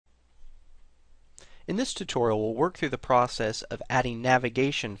In this tutorial, we'll work through the process of adding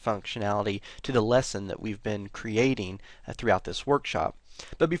navigation functionality to the lesson that we've been creating throughout this workshop.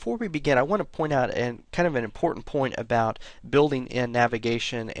 But before we begin, I want to point out kind of an important point about building in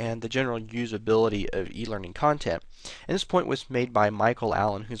navigation and the general usability of e-learning content. And this point was made by Michael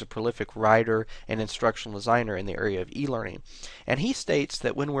Allen, who's a prolific writer and instructional designer in the area of e-learning. And he states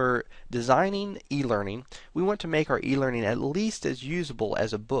that when we're designing e-learning, we want to make our e-learning at least as usable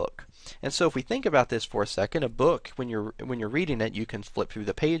as a book. And so if we think about this for a second, a book, when you're reading it, you can flip through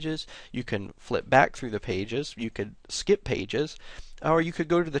the pages, you can flip back through the pages, you could skip pages, or you could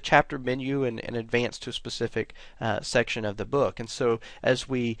go to the chapter menu and advance to a specific section of the book. And so as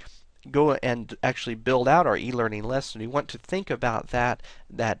we go and actually build out our e-learning lesson, we want to think about that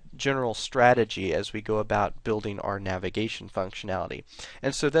general strategy as we go about building our navigation functionality.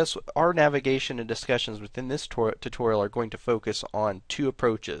 And so that's our navigation and discussions within this tutorial are going to focus on two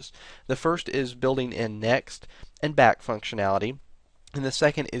approaches. The first is building in next and back functionality. And the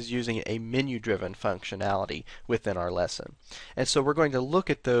second is using a menu-driven functionality within our lesson. And so we're going to look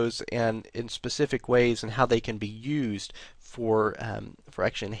at those and in specific ways and how they can be used for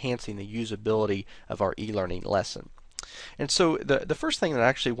actually enhancing the usability of our e-learning lesson. And so the first thing that I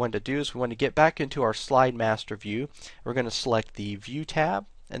actually wanted to do is we want to get back into our Slide Master view. We're going to select the View tab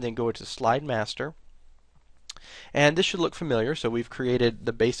and then go to Slide Master. And this should look familiar. So we've created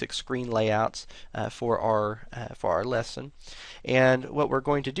the basic screen layouts for our lesson. And what we're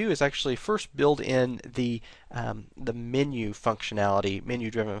going to do is actually first build in the menu functionality,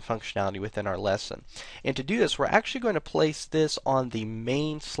 menu-driven functionality within our lesson. And to do this, we're actually going to place this on the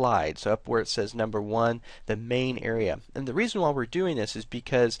main slide. So up where it says number 1, the main area. And the reason why we're doing this is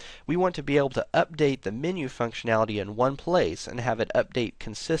because we want to be able to update the menu functionality in one place and have it update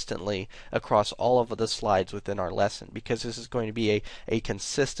consistently across all of the slides within our lesson. Because this is going to be a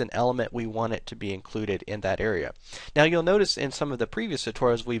consistent element, we want it to be included in that area. Now you'll notice in some of the previous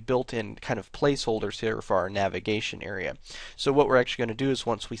tutorials we've built in kind of placeholders here for our navigation area. So what we're actually going to do is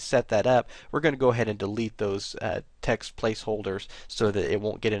once we set that up, we're going to go ahead and delete those text placeholders so that it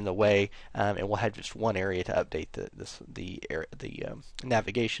won't get in the way, and we'll have just one area to update the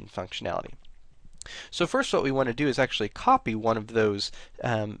navigation functionality. So first what we want to do is actually copy one of those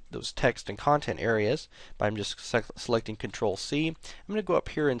text and content areas by just selecting Control C. I'm going to go up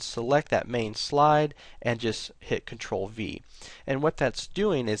here and select that main slide and just hit Control V. And what that's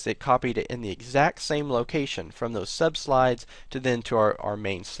doing is it copied it in the exact same location from those sub slides to our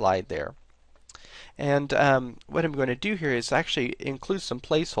main slide there. And what I'm going to do here is actually include some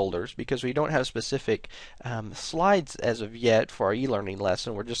placeholders because we don't have specific slides as of yet for our e-learning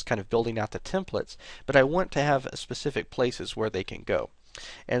lesson. We're just kind of building out the templates, but I want to have specific places where they can go.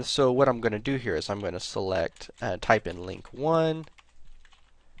 And so what I'm going to do here is I'm going to select, type in link 1,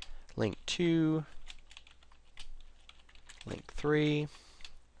 link 2, link 3,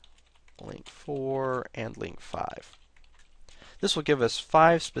 link 4, and link 5. This will give us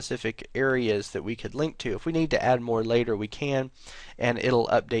 5 specific areas that we could link to. If we need to add more later, we can, and it'll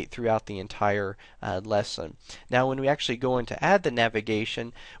update throughout the entire lesson. Now when we actually go in to add the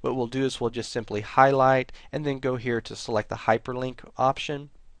navigation, what we'll do is we'll just simply highlight and then go here to select the hyperlink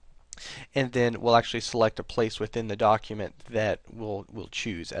option. And then we'll actually select a place within the document that we'll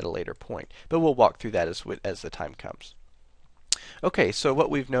choose at a later point. But we'll walk through that as the time comes. Okay, so what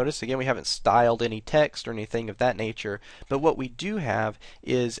we've noticed, again, we haven't styled any text or anything of that nature, but what we do have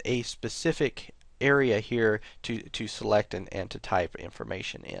is a specific area here to select and to type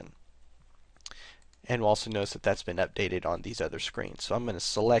information in. And we'll also notice that that's been updated on these other screens. So I'm going to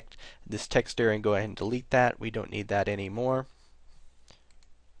select this text area and go ahead and delete that. We don't need that anymore.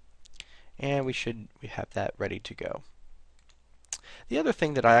 And we have that ready to go. The other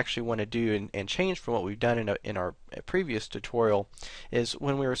thing that I actually want to do and change from what we've done in our previous tutorial is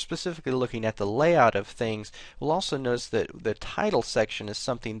when we were specifically looking at the layout of things, we'll also notice that the title section is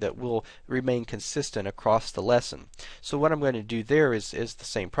something that will remain consistent across the lesson. So what I'm going to do there is the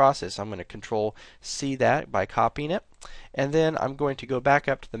same process. I'm going to Control C that by copying it, and then I'm going to go back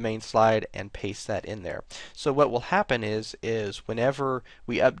up to the main slide and paste that in there. So what will happen is whenever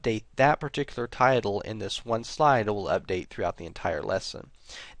we update that particular title in this one slide, it will update throughout the entire lesson.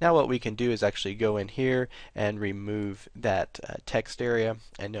 Now what we can do is actually go in here and remove that text area,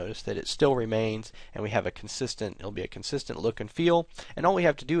 and notice that it still remains, and we have it'll be a consistent look and feel, and all we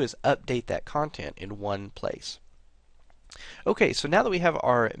have to do is update that content in one place. Okay, so now that we have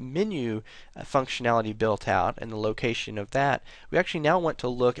our menu functionality built out and the location of that, we actually now want to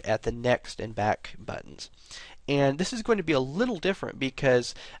look at the next and back buttons. And this is going to be a little different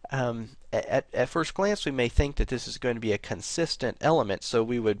because at first glance we may think that this is going to be a consistent element, so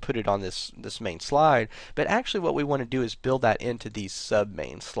we would put it on this main slide, but actually what we want to do is build that into these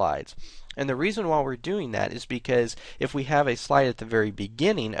sub-main slides. And the reason why we're doing that is because if we have a slide at the very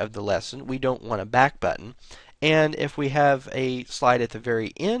beginning of the lesson, we don't want a back button. And if we have a slide at the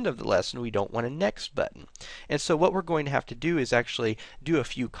very end of the lesson, we don't want a next button. And so what we're going to have to do is actually do a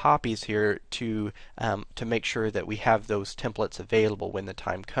few copies here to make sure that we have those templates available when the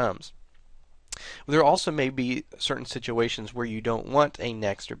time comes. There also may be certain situations where you don't want a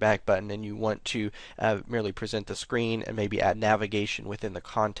next or back button and you want to merely present the screen and maybe add navigation within the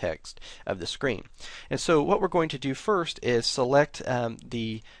context of the screen. And so what we're going to do first is select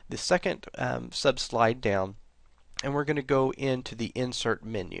the second sub-slide down, and we're going to go into the Insert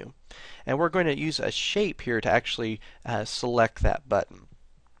menu. And we're going to use a shape here to actually select that button.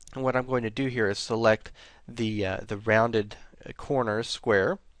 And what I'm going to do here is select the rounded corner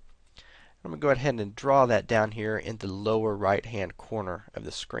square. I'm going to go ahead and draw that down here in the lower right hand corner of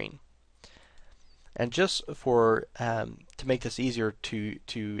the screen. And just for to make this easier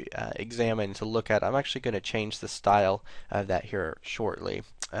to examine and to look at, I'm actually going to change the style of that here shortly.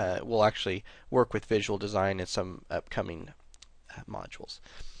 We'll actually work with visual design in some upcoming modules.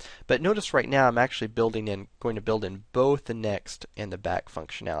 But notice right now I'm actually going to build in both the next and the back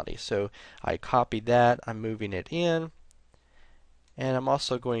functionality. So I copied that, I'm moving it in, and I'm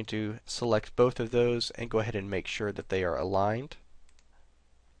also going to select both of those and go ahead and make sure that they are aligned.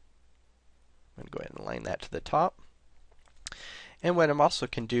 I'm going to go ahead and align that to the top. And what I'm also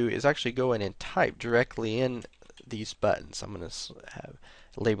can do is actually go in and type directly in these buttons. I'm going to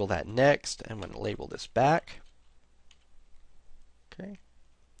label that next, and I'm going to label this back. Okay.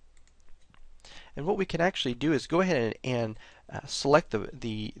 And what we can actually do is go ahead and select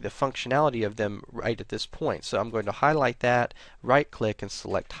the functionality of them right at this point. So I'm going to highlight that, right click, and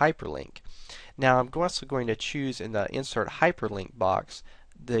select hyperlink. Now I'm also going to choose in the insert hyperlink box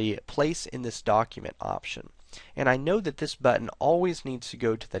the place in this document option. And I know that this button always needs to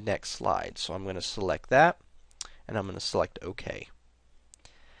go to the next slide, so I'm going to select that, and I'm going to select OK.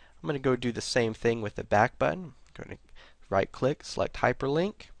 I'm going to go do the same thing with the back button. I'm going to right click, select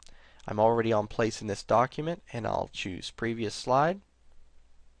hyperlink. I'm already on place in this document, and I'll choose previous slide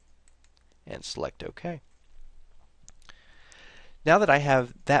and select OK. Now that I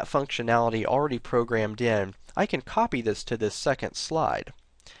have that functionality already programmed in, I can copy this to this second slide.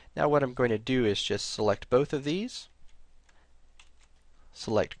 Now what I'm going to do is just select both of these,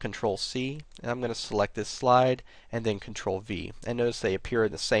 select Control C, and I'm going to select this slide and then Control V. And notice they appear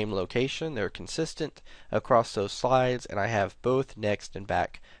in the same location, they're consistent across those slides, and I have both next and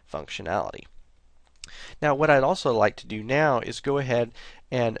back functionality. Now what I'd also like to do now is go ahead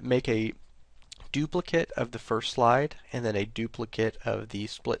and make a duplicate of the first slide and then a duplicate of the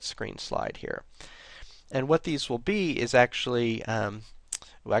split screen slide here. And what these will be is actually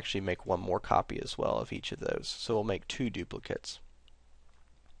we'll actually make one more copy as well of each of those. So we'll make two duplicates.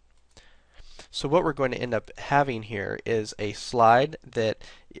 So what we're going to end up having here is a slide that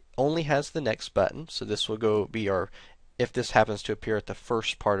only has the next button. So this will be our, if this happens to appear at the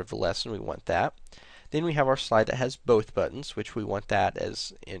first part of the lesson, we want that. Then we have our slide that has both buttons, which we want that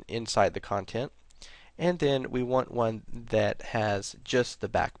as inside the content. And then we want one that has just the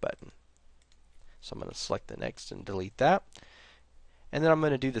back button. So I'm going to select the next and delete that. And then I'm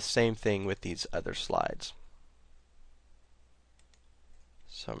going to do the same thing with these other slides.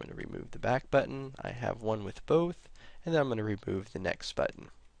 So I'm going to remove the back button. I have one with both, and then I'm going to remove the next button.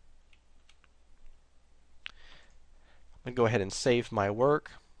 I'm going to go ahead and save my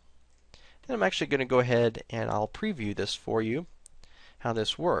work. Then I'm actually going to go ahead and I'll preview this for you, how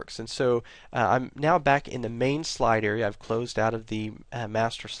this works. And so I'm now back in the main slide area. I've closed out of the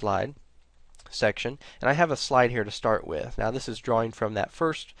master slide section, and I have a slide here to start with. Now this is drawing from that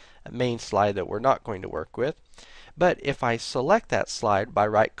first main slide that we're not going to work with. But if I select that slide by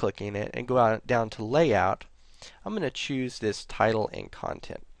right clicking it and go down to layout, I'm going to choose this title and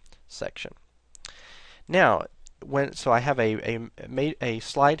content section. Now so I have a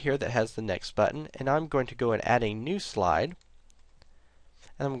slide here that has the next button, and I'm going to go and add a new slide,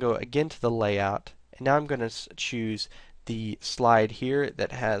 and I'm going to go again to the layout, and now I'm going to choose the slide here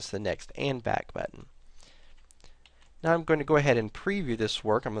that has the next and back button. Now I'm going to go ahead and preview this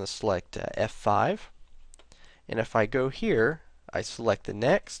work. I'm going to select F5, and if I go here, I select the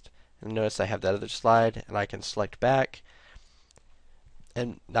next, and notice I have that other slide, and I can select back,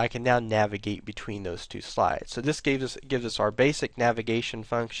 and I can now navigate between those two slides. So this gives us our basic navigation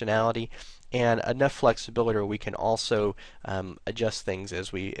functionality and enough flexibility where we can also adjust things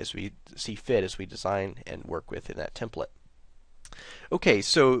as we see fit, as we design and work within that template. Okay,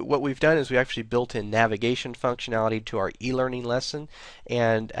 so what we've done is we actually built in navigation functionality to our e-learning lesson,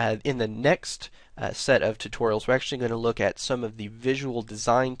 and in the next set of tutorials we're actually going to look at some of the visual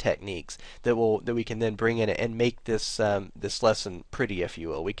design techniques that we can then bring in and make this this lesson pretty, if you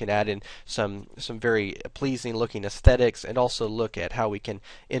will. We can add in some very pleasing looking aesthetics and also look at how we can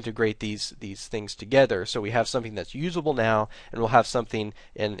integrate these things together so we have something that's usable now, and we'll have something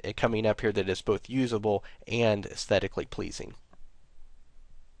coming up here that is both usable and aesthetically pleasing.